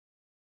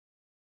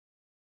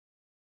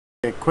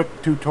A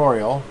quick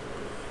tutorial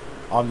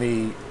on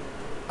the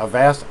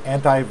Avast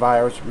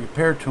Anti-Virus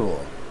repair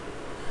tool.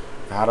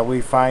 How do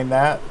we find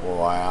that?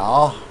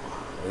 Well,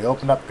 we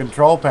open up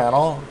Control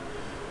Panel,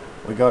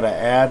 we go to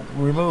Add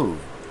Remove.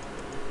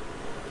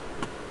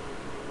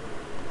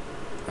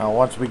 Now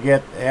once we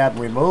get Add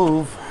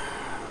Remove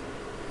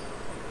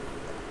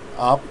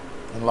up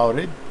and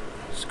loaded,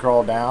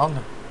 scroll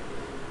down,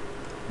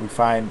 we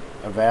find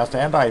Avast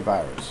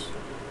Anti-Virus.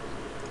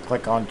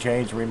 Click on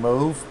Change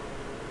Remove.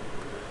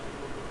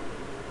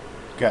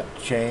 You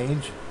got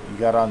change, you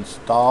got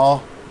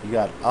install, you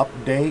got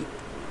update,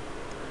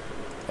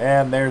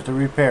 and there's the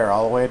repair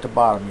all the way at the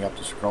bottom. You have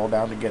to scroll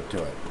down to get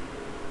to it.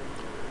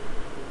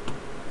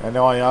 And the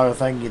only other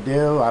thing you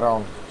do, I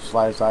don't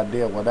slightest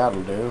idea what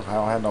that'll do. I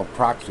don't have no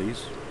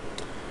proxies.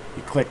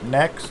 You click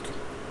next.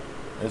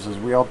 This is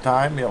real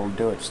time, it'll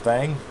do its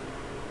thing.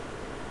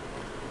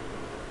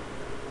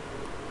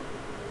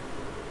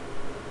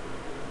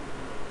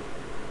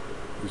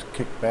 Just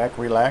kick back,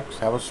 relax,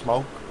 have a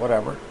smoke,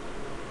 whatever.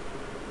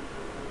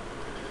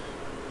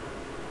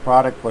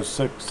 Product was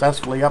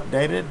successfully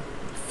updated.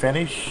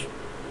 Finish.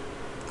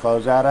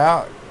 Close that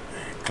out.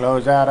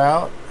 Close that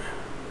out.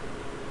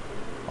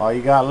 All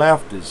you got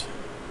left is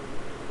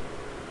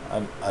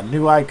a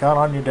new icon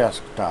on your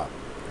desktop,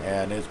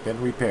 and it's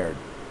been repaired.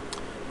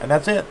 And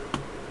that's it.